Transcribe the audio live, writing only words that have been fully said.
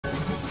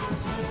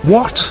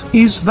What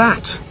is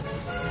that?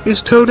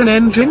 Is Toad an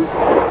engine?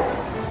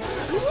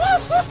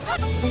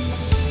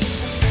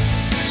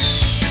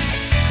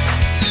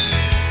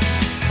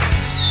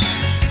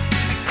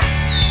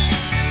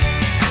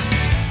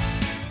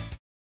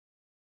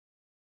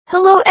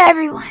 Hello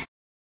everyone.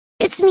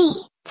 It's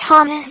me,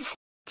 Thomas.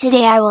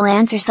 Today I will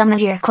answer some of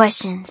your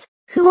questions.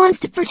 Who wants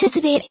to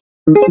participate?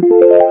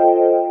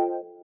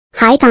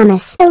 Hi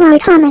Thomas. Hello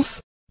Thomas.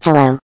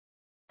 Hello.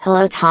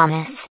 Hello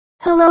Thomas.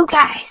 Hello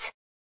guys.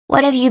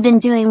 What have you been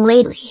doing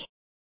lately?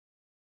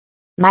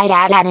 My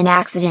dad had an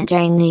accident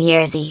during New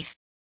Year's Eve.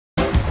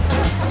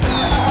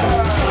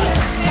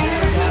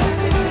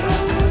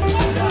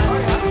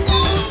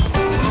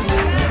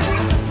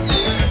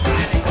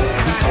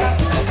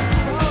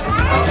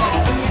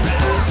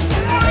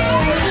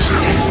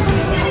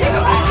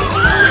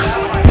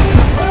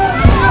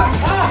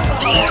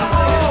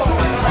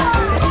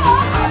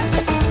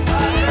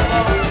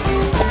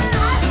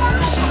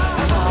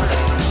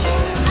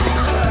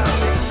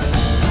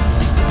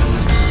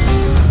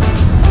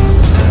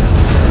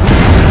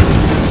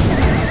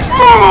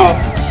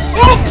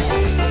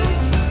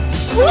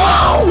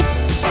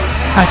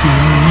 Happy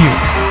New Year.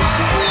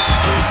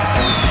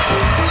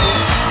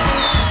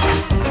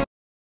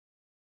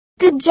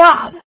 Good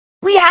job.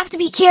 We have to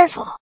be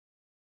careful.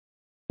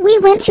 We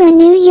went to a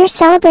New Year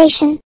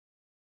celebration.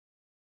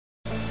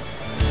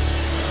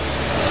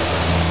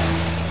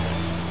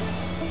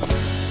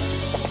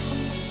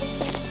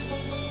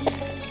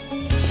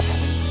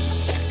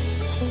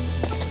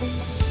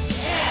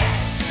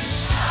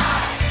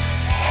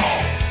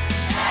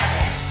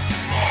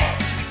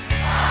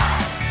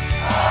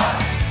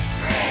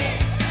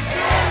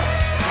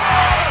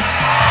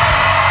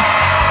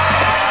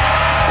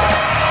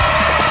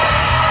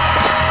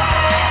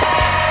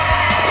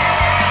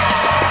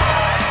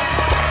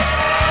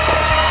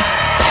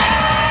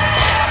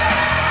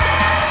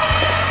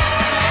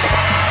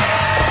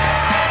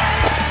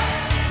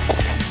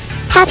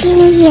 Happy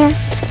New Year.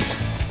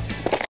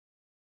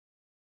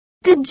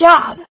 Good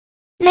job.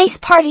 Nice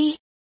party.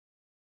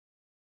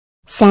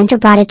 Santa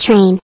brought a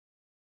train.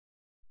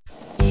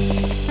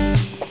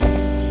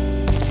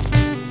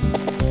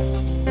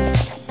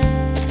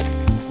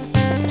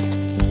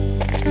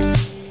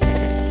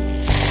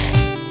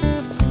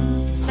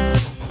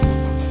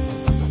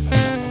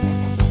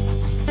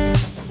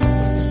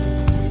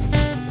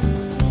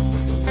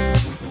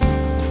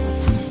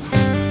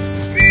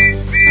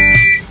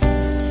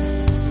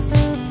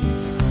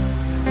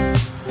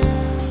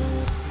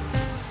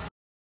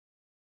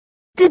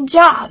 Good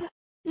job.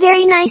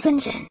 Very nice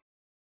engine.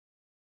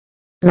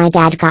 My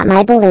dad got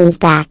my balloons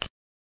back.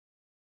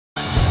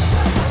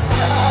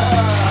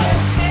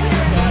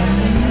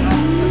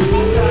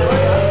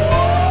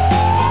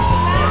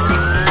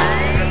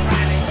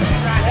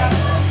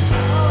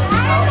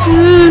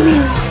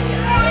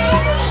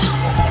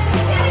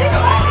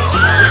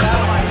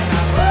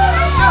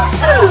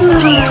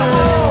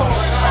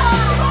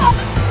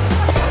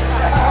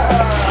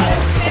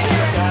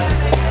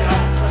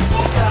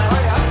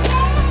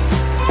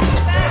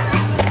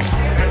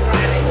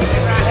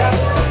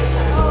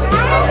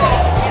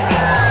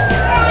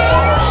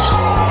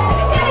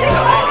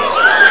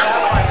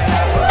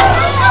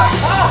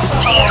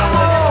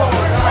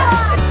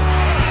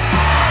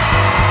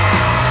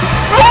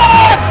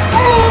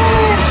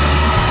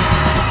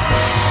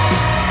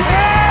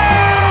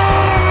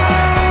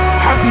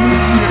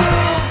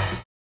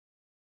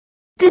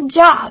 Good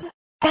job.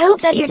 I hope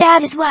that your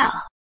dad is well.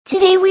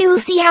 Today we will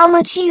see how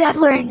much you have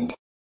learned.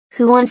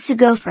 Who wants to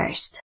go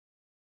first?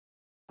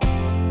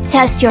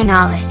 Test your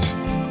knowledge.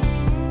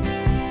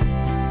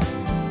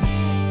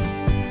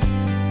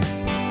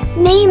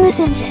 Name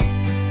this engine.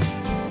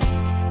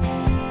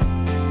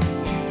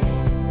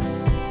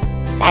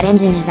 That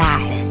engine is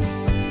Ivan.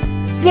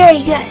 Very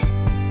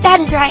good.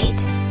 That is right.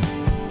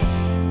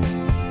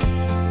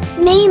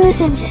 Name this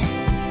engine.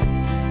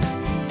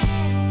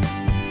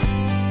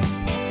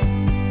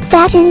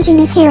 That engine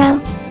is Hero.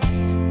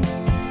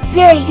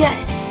 Very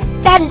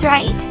good. That is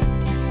right.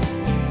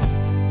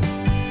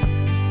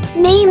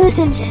 Name this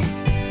engine.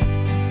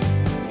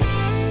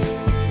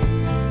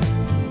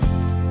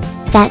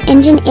 That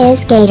engine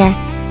is Gator.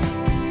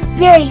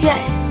 Very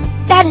good.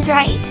 That is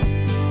right.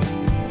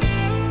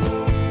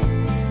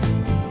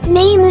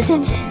 Name this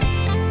engine.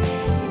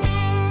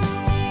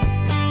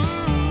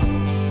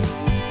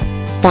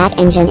 That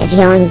engine is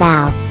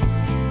Yongbao.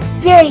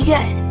 Very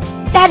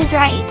good. That is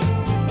right.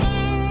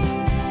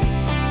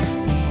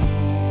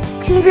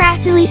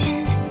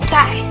 Congratulations,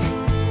 guys.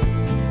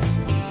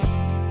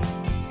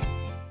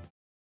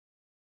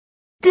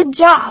 Good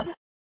job.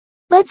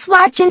 Let's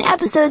watch an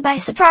episode by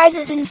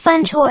surprises and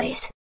fun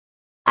toys.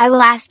 I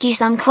will ask you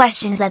some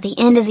questions at the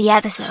end of the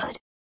episode.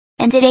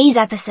 In today's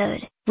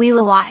episode, we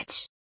will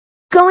watch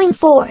Going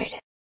Forward.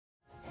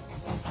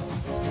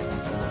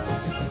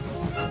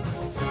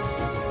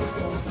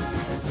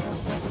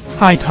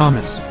 Hi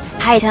Thomas.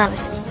 Hi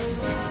Thomas.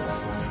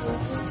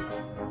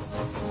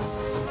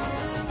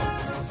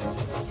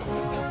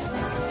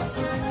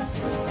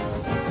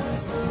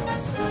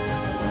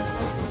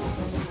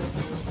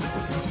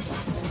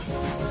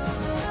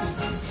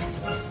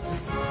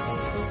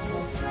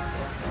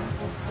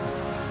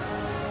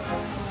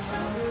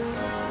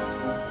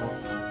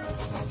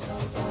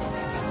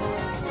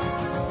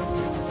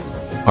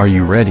 Are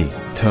you ready,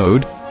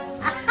 Toad?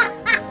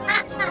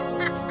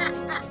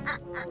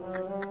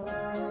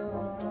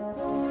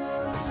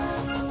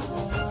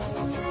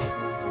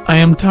 I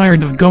am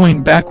tired of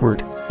going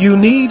backward. You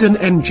need an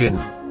engine.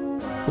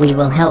 We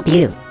will help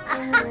you.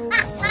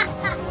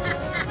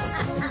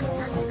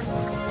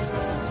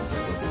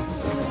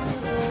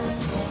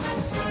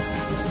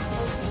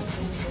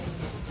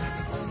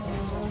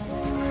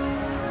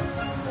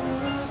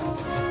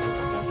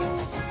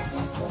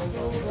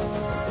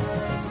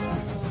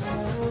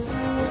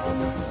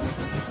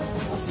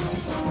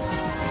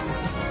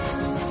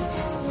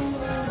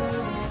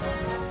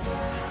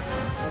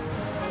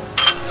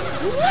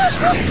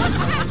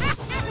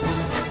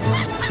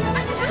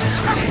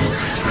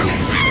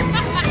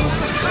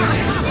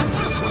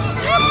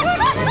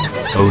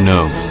 Oh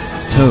no,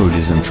 Toad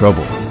is in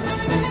trouble.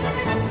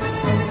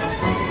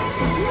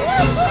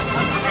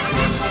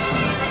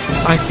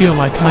 I feel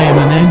like I am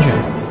an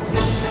engine.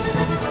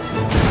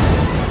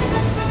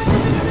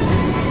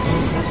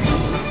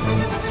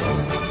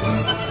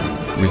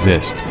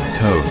 Resist,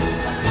 Toad.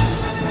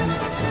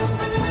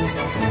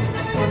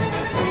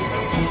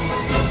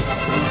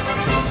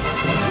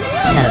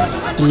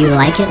 Toad, do you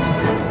like it?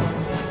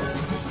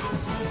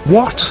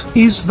 What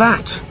is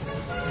that?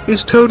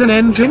 Is Toad an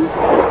engine?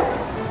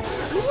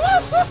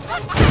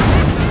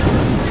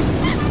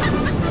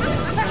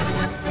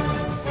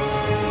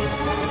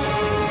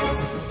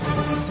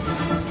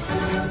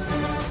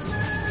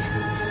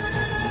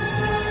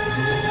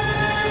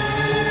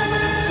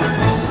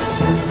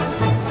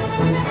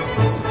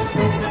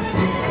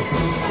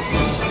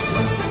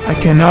 I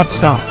cannot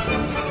stop.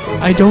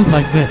 I don't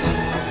like this.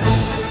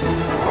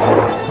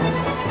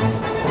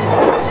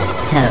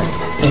 Toad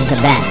is the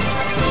best.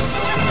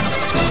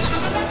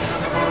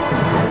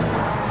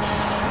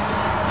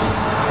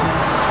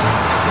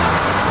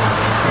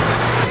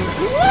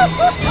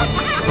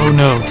 Oh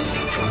no.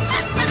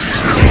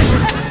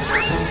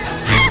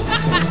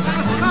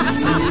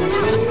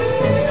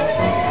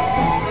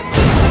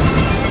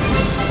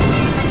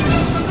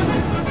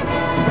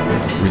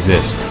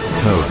 Resist,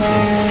 Toad.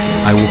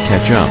 I will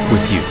catch up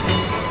with you.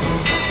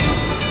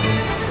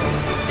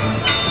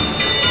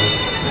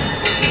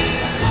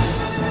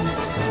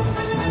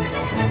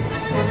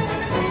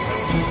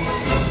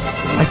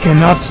 I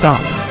cannot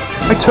stop.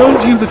 I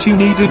told you that you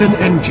needed an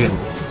engine.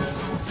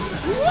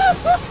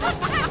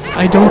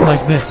 I don't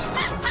like this.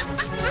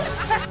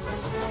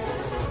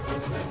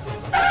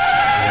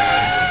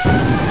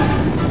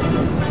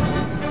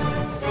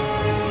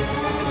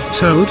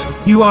 Toad,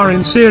 you are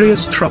in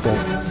serious trouble.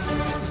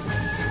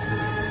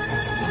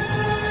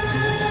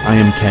 I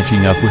am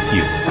catching up with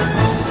you.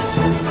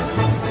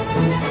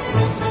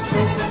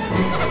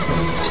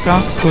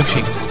 Stop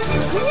pushing.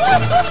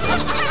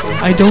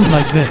 I don't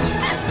like this.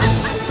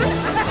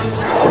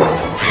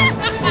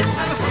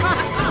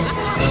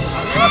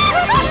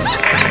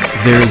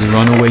 There is a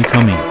runaway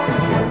coming.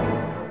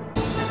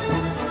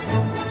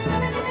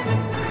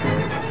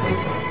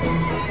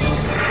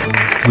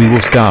 We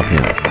will stop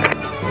him.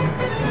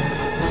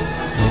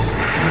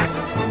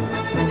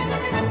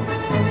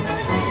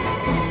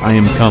 I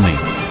am coming,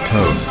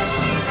 Toad.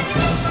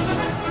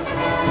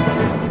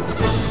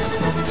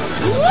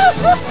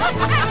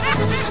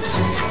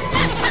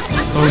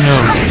 Oh no.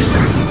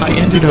 I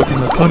ended up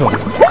in a puddle.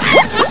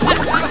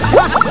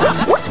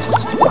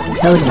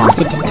 Toad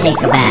wanted to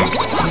take a bath.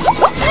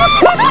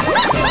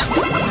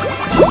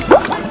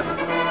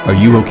 Are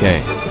you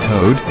okay,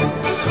 Toad?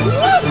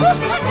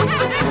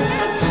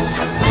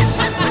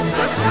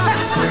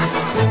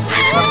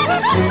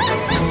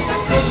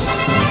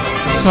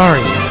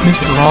 Sorry,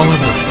 Mr.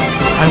 Oliver.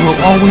 I will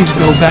always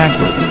go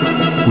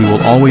backwards. We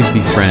will always be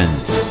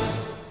friends.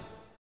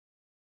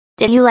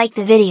 Did you like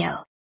the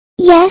video?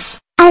 Yes,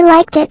 I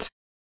liked it.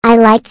 I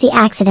liked the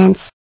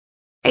accidents.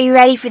 Are you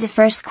ready for the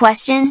first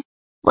question?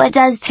 What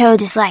does Toad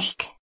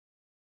dislike?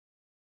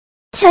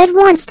 Toad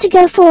wants to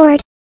go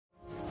forward.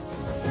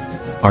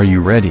 Are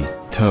you ready,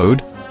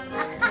 Toad?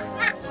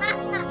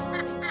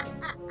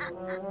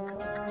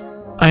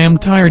 I am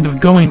tired of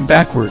going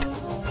backward.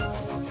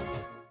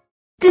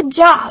 Good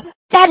job,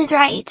 that is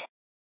right.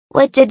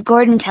 What did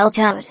Gordon tell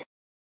Toad?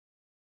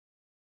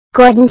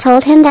 Gordon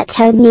told him that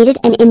Toad needed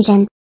an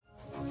engine.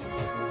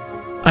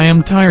 I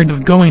am tired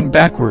of going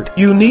backward.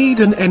 You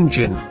need an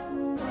engine.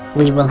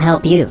 We will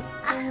help you.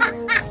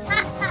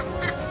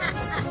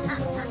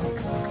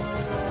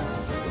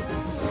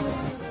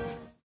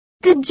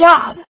 Good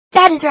job,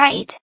 that is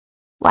right.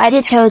 Why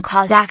did Toad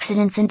cause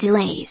accidents and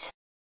delays?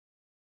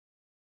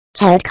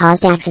 Toad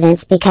caused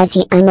accidents because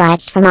he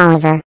unlatched from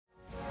Oliver.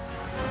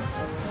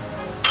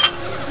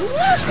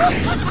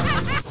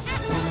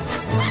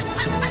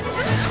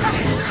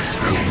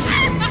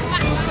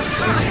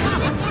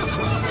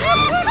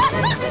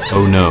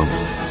 Oh no,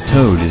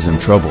 Toad is in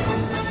trouble.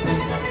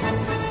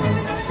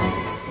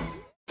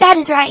 That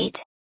is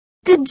right.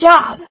 Good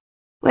job.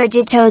 Where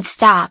did Toad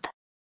stop?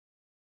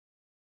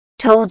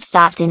 Toad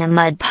stopped in a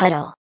mud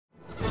puddle.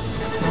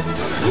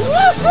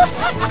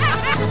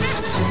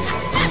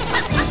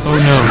 Oh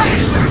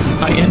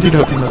no. I ended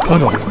up in a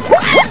puddle.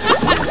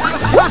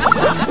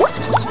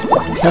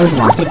 Toad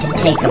wanted to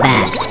take a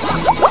bath.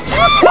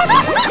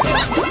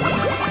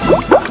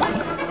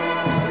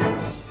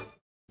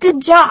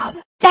 Good job,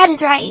 that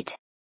is right.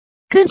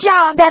 Good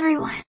job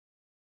everyone.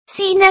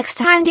 See you next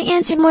time to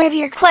answer more of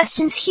your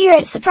questions here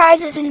at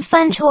Surprises and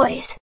Fun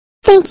Toys.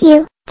 Thank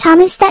you,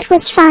 Thomas, that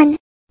was fun.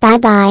 Bye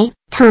bye,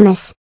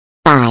 Thomas.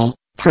 Bye,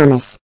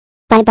 Thomas.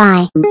 Bye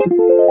bye.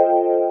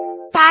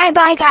 Bye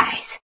bye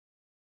guys.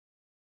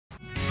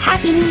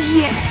 Happy New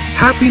Year.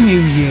 Happy New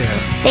Year.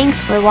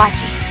 Thanks for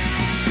watching.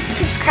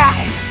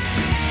 Subscribe.